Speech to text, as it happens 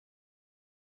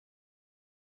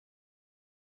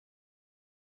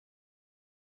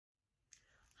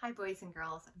Hi boys and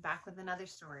girls, I'm back with another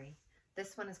story.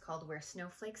 This one is called Where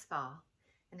Snowflakes Fall,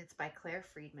 and it's by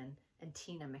Freedman and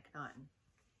Tina McNaughton.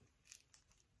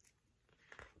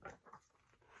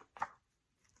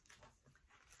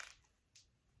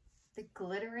 The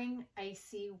glittering,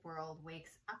 icy world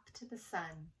wakes up to the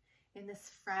sun. In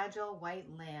this fragile white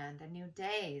land, a new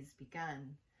day is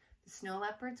begun. The snow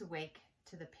leopards wake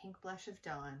to the pink blush of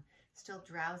dawn, still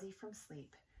drowsy from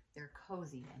sleep, they're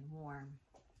cozy and warm.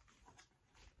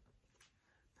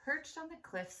 Perched on the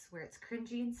cliffs where it's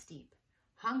cringy and steep,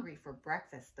 hungry for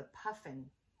breakfast, the puffin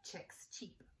chicks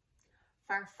cheep.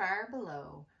 Far, far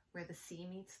below, where the sea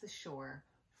meets the shore,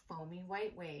 foamy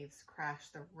white waves crash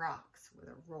the rocks with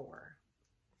a roar.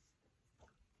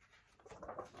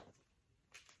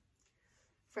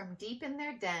 From deep in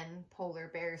their den, polar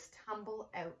bears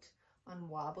tumble out on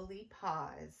wobbly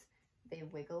paws. They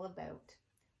wiggle about.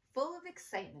 Full of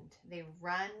excitement, they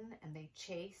run and they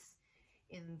chase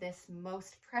in this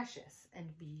most precious and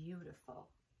beautiful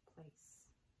place.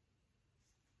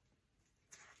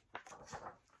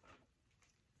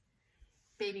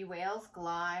 Baby whales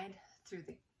glide through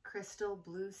the crystal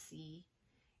blue sea.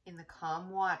 In the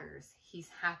calm waters, he's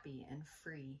happy and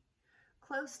free.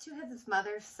 Close to his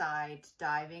mother's side,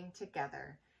 diving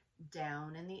together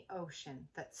down in the ocean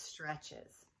that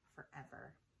stretches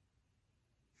forever.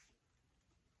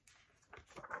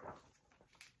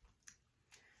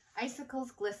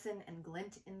 Icicles glisten and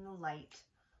glint in the light,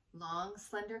 long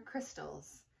slender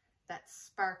crystals that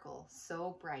sparkle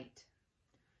so bright.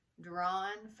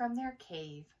 Drawn from their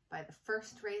cave by the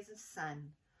first rays of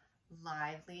sun,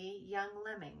 lively young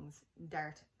lemmings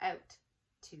dart out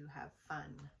to have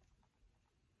fun.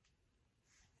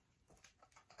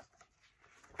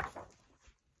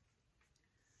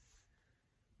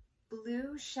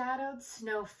 Blue shadowed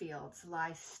snowfields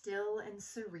lie still and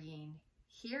serene,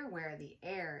 here where the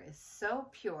air is so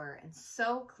pure and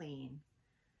so clean.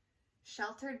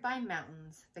 Sheltered by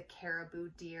mountains, the caribou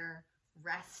deer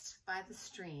rest by the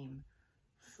stream,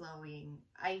 flowing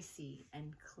icy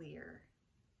and clear.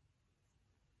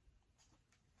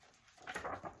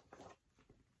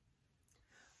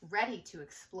 Ready to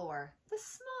explore, the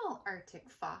small Arctic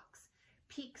fox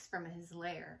peeks from his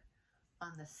lair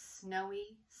on the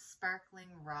snowy, sparkling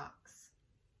rocks.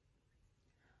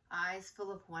 Eyes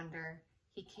full of wonder,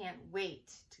 he can't wait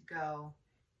to go,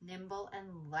 nimble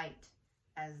and light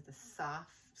as the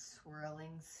soft,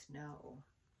 swirling snow.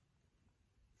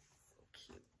 So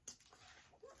cute.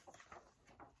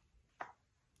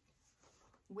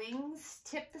 Wings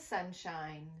tip the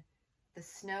sunshine, the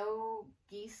snow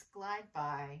geese glide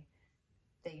by.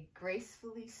 They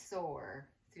gracefully soar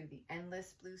through the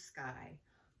endless blue sky,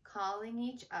 calling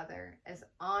each other as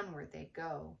onward they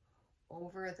go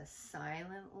over the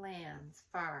silent lands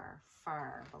far,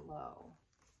 far below.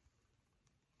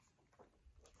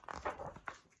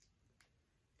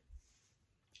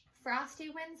 Frosty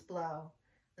winds blow,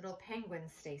 little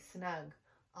penguins stay snug,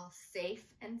 all safe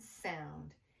and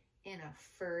sound in a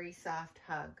furry soft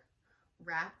hug,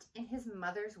 wrapped in his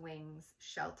mother's wings,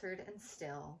 sheltered and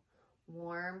still,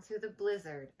 warm through the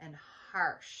blizzard and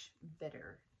harsh,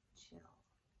 bitter chill.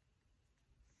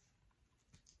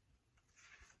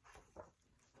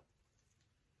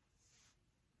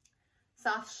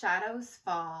 Soft shadows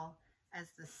fall as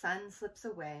the sun slips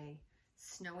away.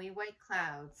 Snowy white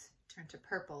clouds turn to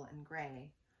purple and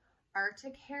gray.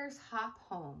 Arctic hares hop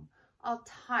home, all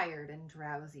tired and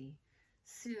drowsy.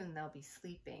 Soon they'll be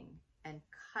sleeping and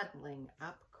cuddling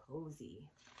up cozy.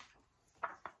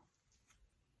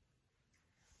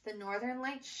 The northern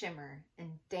lights shimmer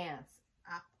and dance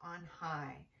up on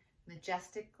high.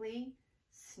 Majestically,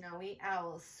 snowy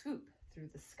owls swoop through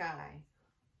the sky.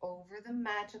 Over the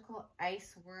magical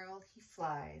ice world he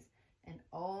flies, and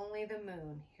only the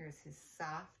moon hears his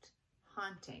soft,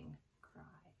 haunting cries.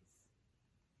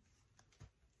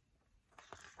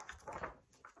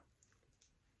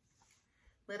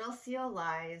 Little seal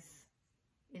lies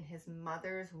in his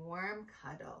mother's warm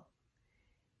cuddle.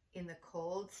 In the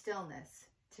cold stillness,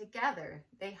 together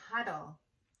they huddle.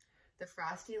 The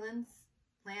frosty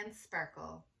lands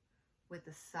sparkle with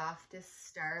the softest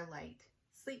starlight.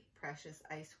 Sleep, precious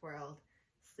ice world,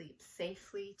 sleep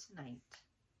safely tonight.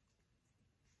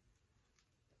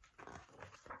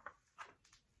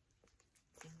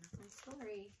 It's a lovely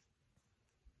story.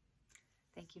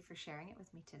 Thank you for sharing it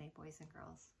with me today, boys and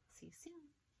girls. See you soon.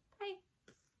 Bye.